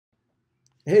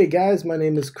Hey guys, my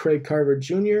name is Craig Carver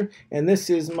Jr. and this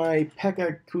is my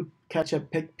Pecha Kucha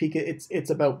Pika. It's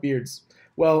about beards.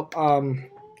 Well,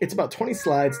 it's about 20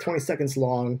 slides, 20 seconds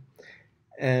long,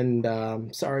 and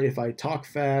sorry if I talk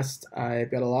fast.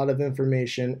 I've got a lot of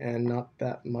information and not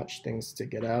that much things to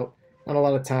get out. Not a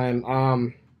lot of time.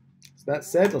 So that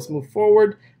said, let's move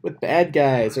forward with bad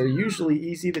guys. Are usually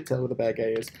easy to tell who the bad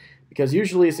guy is because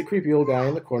usually it's a creepy old guy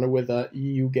in the corner with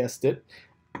you guessed it,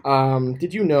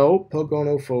 did you know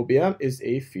pogonophobia is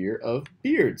a fear of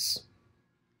beards?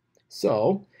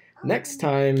 So, next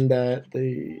time that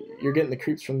you're getting the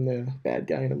creeps from the bad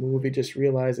guy in a movie, just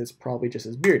realize it's probably just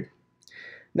his beard.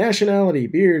 Nationality.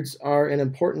 Beards are an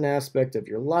important aspect of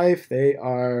your life. They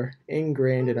are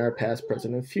ingrained in our past,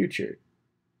 present, and future.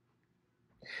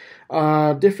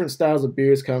 Different styles of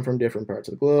beards come from different parts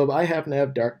of the globe. I happen to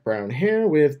have dark brown hair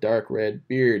with dark red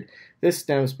beard. This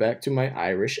stems back to my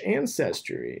Irish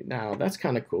ancestry. Now, that's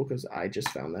kind of cool because I just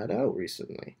found that out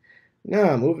recently.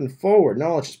 Now, moving forward,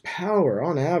 knowledge is power.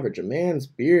 On average, a man's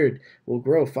beard will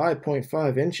grow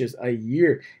 5.5 inches a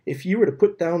year. If you were to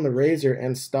put down the razor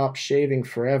and stop shaving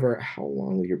forever, how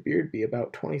long will your beard be?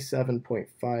 About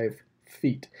 27.5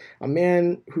 feet. A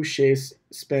man who shaves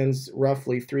spends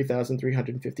roughly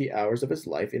 3,350 hours of his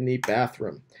life in the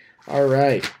bathroom. All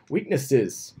right,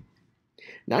 weaknesses.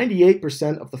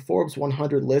 98% of the Forbes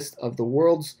 100 list of the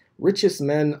world's richest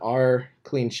men are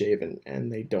clean shaven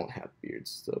and they don't have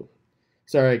beards. So,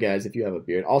 sorry guys if you have a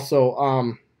beard.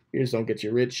 Also, beards don't get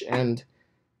you rich. And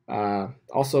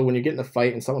also, when you get in a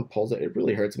fight and someone pulls it, it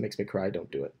really hurts. It makes me cry.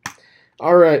 Don't do it.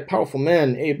 All right, powerful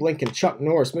men. Abe Lincoln, Chuck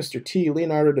Norris, Mr. T,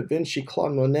 Leonardo da Vinci,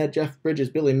 Claude Monet, Jeff Bridges,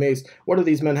 Billy Mays. What do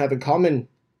these men have in common?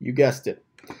 You guessed it.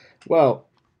 Well,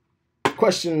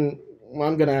 question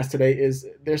I'm going to ask today is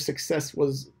their success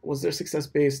was their success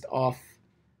based off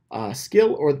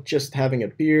skill or just having a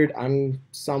beard?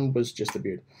 Some was just a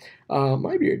beard.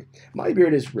 My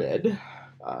beard is red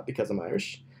because I'm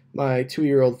Irish. My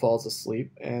 2-year-old falls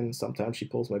asleep and sometimes she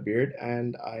pulls my beard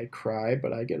and I cry,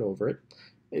 but I get over it.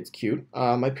 It's cute.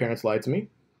 My parents lied to me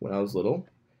when I was little.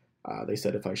 They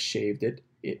said if I shaved it,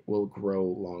 it will grow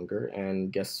longer.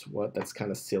 And guess what? That's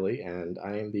kind of silly. And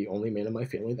I am the only man in my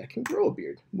family that can grow a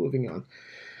beard. Moving on.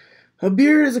 A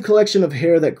beard is a collection of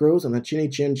hair that grows on the chinny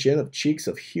chin chin of cheeks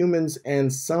of humans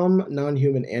and some non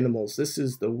human animals. This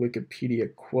is the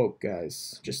Wikipedia quote,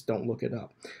 guys. Just don't look it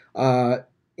up.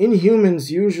 In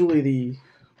humans, usually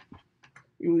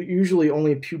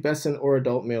only pubescent or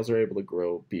adult males are able to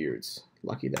grow beards.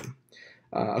 Lucky them.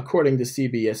 According to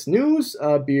CBS News,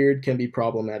 a beard can be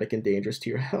problematic and dangerous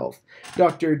to your health.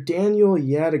 Dr. Daniel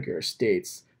Yadiger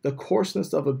states the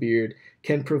coarseness of a beard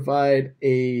can provide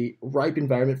a ripe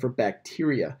environment for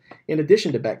bacteria. In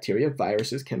addition to bacteria,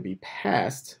 viruses can be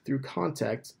passed through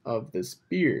contact of this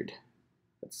beard.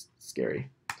 That's scary.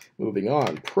 Moving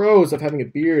on. Pros of having a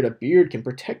beard. A beard can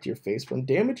protect your face from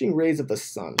damaging rays of the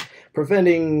sun,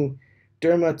 preventing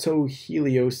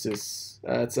dermatoheliosis.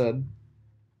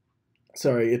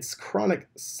 It's chronic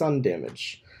sun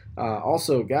damage.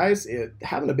 Also, guys,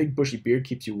 having a big bushy beard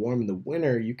keeps you warm in the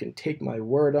winter. You can take my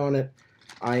word on it.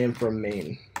 I am from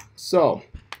Maine. So,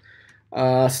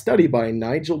 study by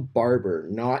Nigel Barber,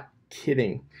 not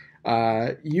kidding,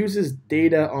 uses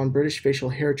data on British facial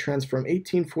hair trends from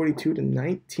 1842 to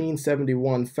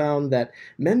 1971, found that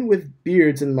men with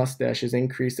beards and mustaches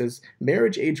increased as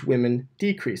marriage age women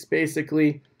decreased.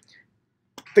 Basically,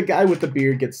 the guy with the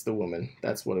beard gets the woman.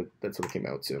 That's what it came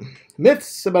out to.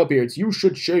 Myths about beards. You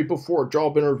should shave before a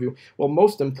job interview. Well,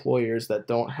 most employers that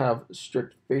don't have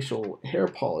strict facial hair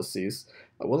policies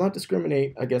will not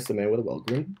discriminate against a man with a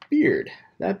well-groomed beard.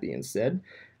 That being said,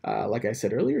 like I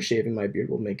said earlier, shaving my beard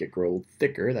will make it grow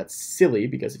thicker. That's silly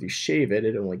because if you shave it,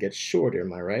 it only gets shorter.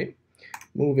 Am I right?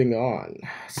 Moving on.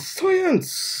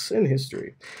 Science and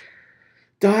history.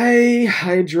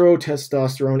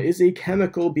 Dihydrotestosterone is a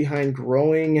chemical behind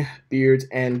growing beards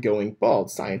and going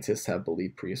bald. Scientists have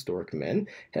believed prehistoric men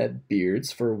had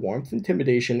beards for warmth,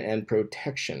 intimidation, and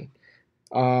protection.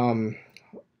 Um,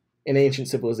 in ancient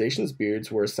civilizations,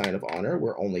 beards were a sign of honor,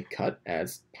 were only cut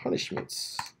as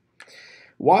punishments.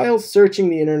 While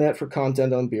searching the internet for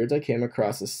content on beards, I came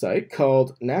across a site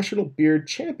called National Beard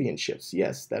Championships.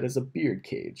 Yes, that is a beard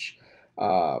cage.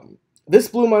 This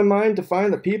blew my mind to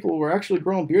find that people were actually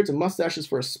growing beards and mustaches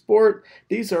for a sport.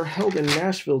 These are held in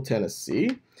Nashville,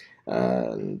 Tennessee.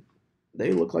 They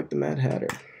look like the Mad Hatter.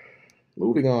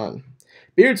 Moving on.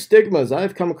 Beard stigmas.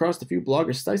 I've come across a few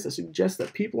blogger sites that suggest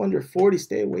that people under 40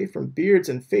 stay away from beards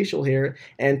and facial hair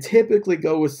and typically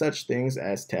go with such things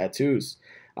as tattoos.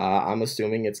 I'm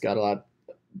assuming it's got a lot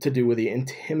to do with the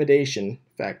intimidation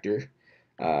factor.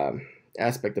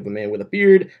 aspect of a man with a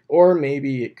beard, or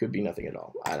maybe it could be nothing at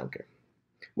all. I don't care.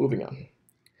 Moving on.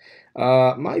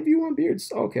 My view on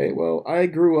beards. Okay, well, I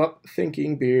grew up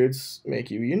thinking beards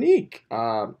make you unique.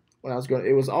 When I was growing,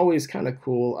 it was always kind of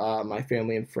cool. My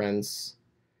family and friends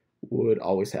would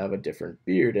always have a different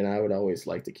beard, and I would always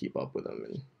like to keep up with them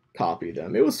and copy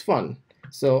them. It was fun.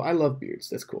 So I love beards.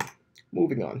 That's cool.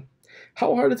 Moving on.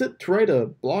 How hard is it to write a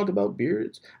blog about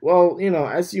beards? Well,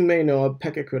 as you may know,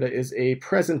 Pecha Kucha is a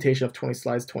presentation of 20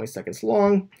 slides, 20 seconds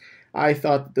long. I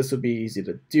thought that this would be easy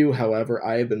to do, however,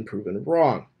 I have been proven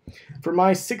wrong. For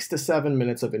my 6 to 7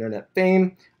 minutes of internet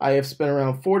fame, I have spent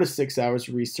around 4 to 6 hours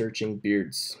researching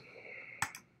beards.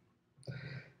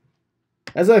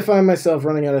 As I find myself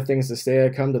running out of things to say, I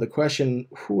come to the question,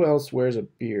 who else wears a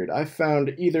beard? I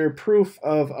found either proof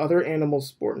of other animals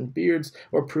sporting beards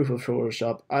or proof of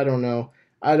Photoshop. I don't know.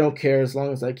 I don't care as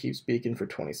long as I keep speaking for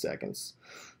 20 seconds.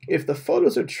 If the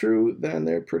photos are true, then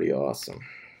they're pretty awesome.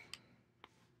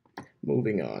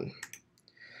 Moving on.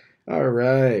 All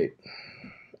right.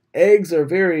 Eggs are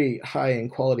very high in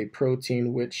quality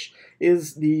protein, which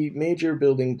is the major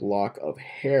building block of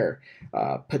hair.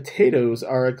 Potatoes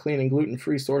are a clean and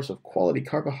gluten-free source of quality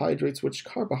carbohydrates, which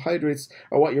carbohydrates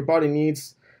are what your body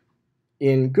needs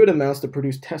in good amounts to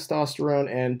produce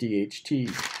testosterone and DHT.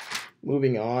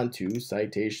 Moving on to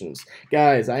citations.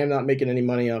 Guys, I am not making any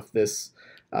money off this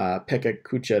Pecha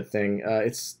Kucha thing.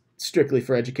 It's strictly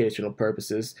for educational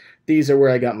purposes. These are where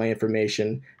I got my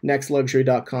information.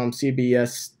 Nextluxury.com,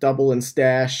 CBS, Double and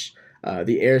Stash,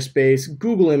 the Airspace,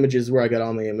 Google Images where I got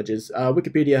all my images,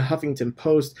 Wikipedia, Huffington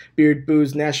Post, Beard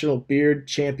Booze, National Beard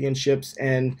Championships,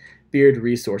 and Beard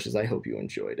Resources. I hope you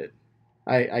enjoyed it.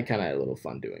 I kind of had a little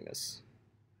fun doing this.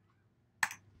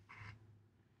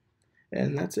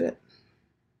 And that's it.